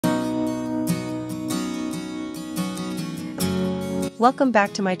Welcome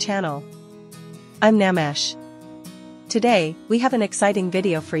back to my channel. I'm Naimesh. Today, we have an exciting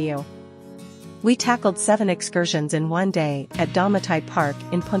video for you. We tackled 7 excursions in one day at Domitai Park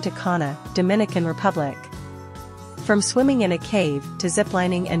in Punta Cana, Dominican Republic. From swimming in a cave to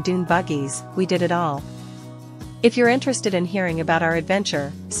ziplining and dune buggies, we did it all. If you're interested in hearing about our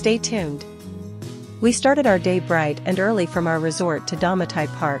adventure, stay tuned. We started our day bright and early from our resort to Domitai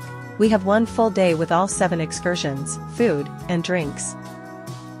Park. We have one full day with all 7 excursions, food, and drinks.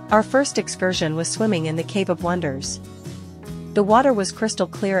 Our first excursion was swimming in the Cave of Wonders. The water was crystal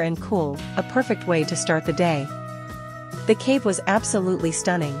clear and cool, a perfect way to start the day. The cave was absolutely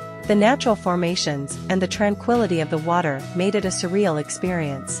stunning. The natural formations and the tranquility of the water made it a surreal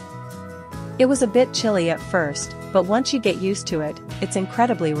experience. It was a bit chilly at first, but once you get used to it, it's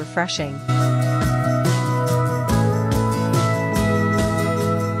incredibly refreshing.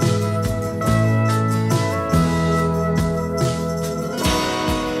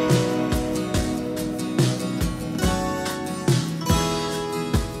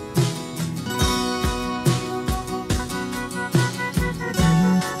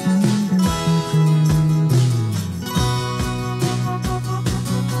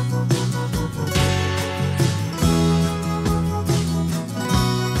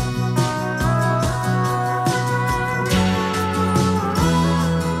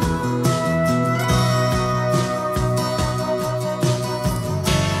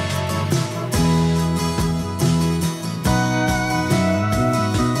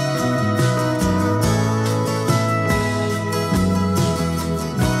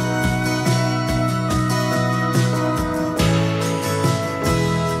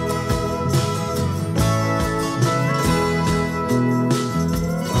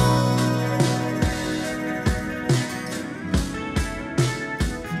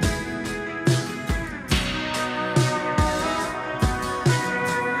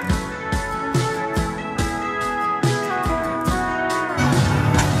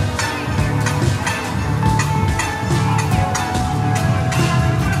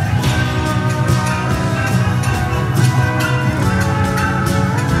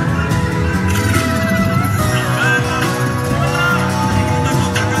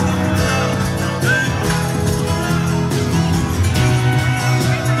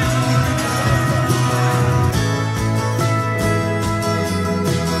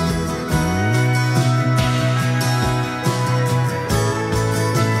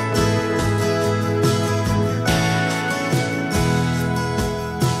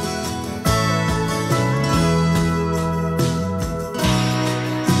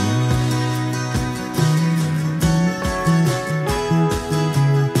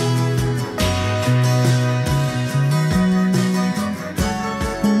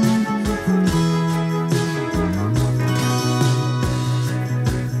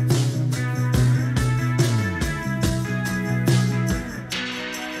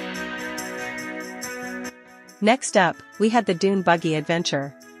 Next up, we had the Dune Buggy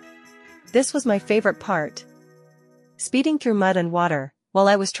Adventure. This was my favorite part. Speeding through mud and water, while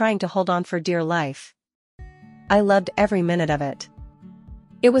I was trying to hold on for dear life. I loved every minute of it.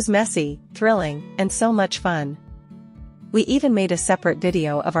 It was messy, thrilling, and so much fun. We even made a separate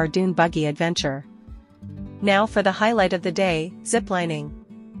video of our Dune Buggy adventure. Now for the highlight of the day, ziplining.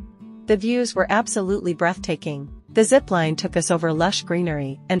 The views were absolutely breathtaking. The zipline took us over lush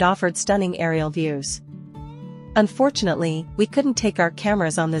greenery and offered stunning aerial views. Unfortunately, we couldn't take our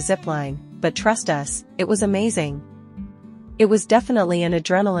cameras on the zipline, but trust us, it was amazing. It was definitely an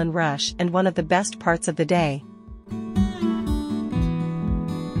adrenaline rush and one of the best parts of the day.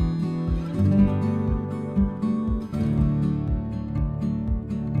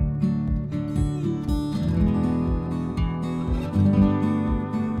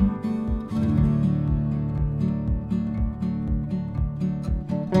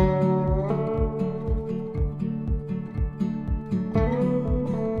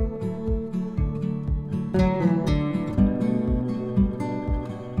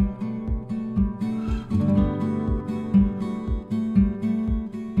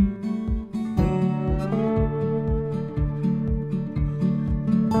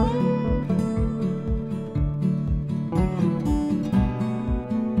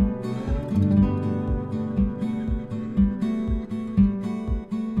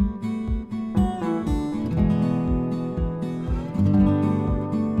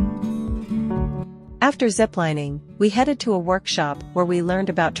 After ziplining, we headed to a workshop where we learned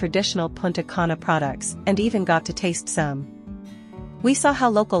about traditional Punta Cana products and even got to taste some. We saw how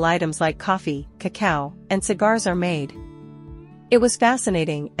local items like coffee, cacao, and cigars are made. It was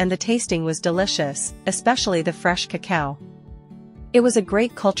fascinating and the tasting was delicious, especially the fresh cacao. It was a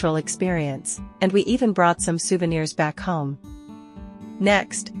great cultural experience, and we even brought some souvenirs back home.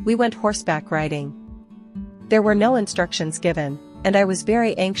 Next, we went horseback riding. There were no instructions given, and I was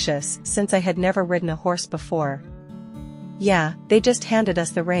very anxious since I had never ridden a horse before. Yeah, they just handed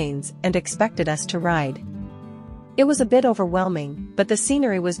us the reins and expected us to ride. It was a bit overwhelming, but the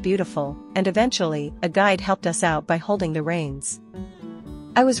scenery was beautiful, and eventually, a guide helped us out by holding the reins.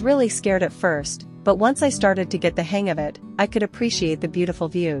 I was really scared at first, but once I started to get the hang of it, I could appreciate the beautiful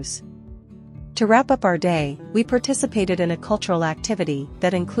views. To wrap up our day, we participated in a cultural activity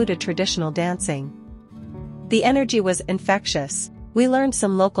that included traditional dancing. The energy was infectious. We learned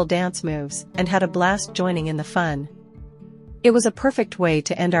some local dance moves and had a blast joining in the fun. It was a perfect way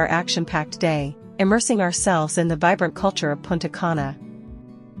to end our action-packed day, immersing ourselves in the vibrant culture of Punta Cana.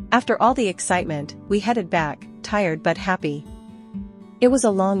 After all the excitement, we headed back, tired but happy. It was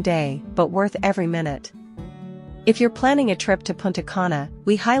a long day, but worth every minute. If you're planning a trip to Punta Cana,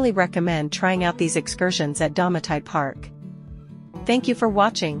 we highly recommend trying out these excursions at Domitai Park. Thank you for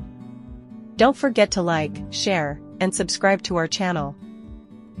watching. Don't forget to like, share, and subscribe to our channel.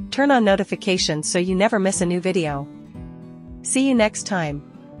 Turn on notifications so you never miss a new video. See you next time.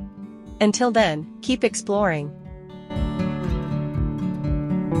 Until then, keep exploring.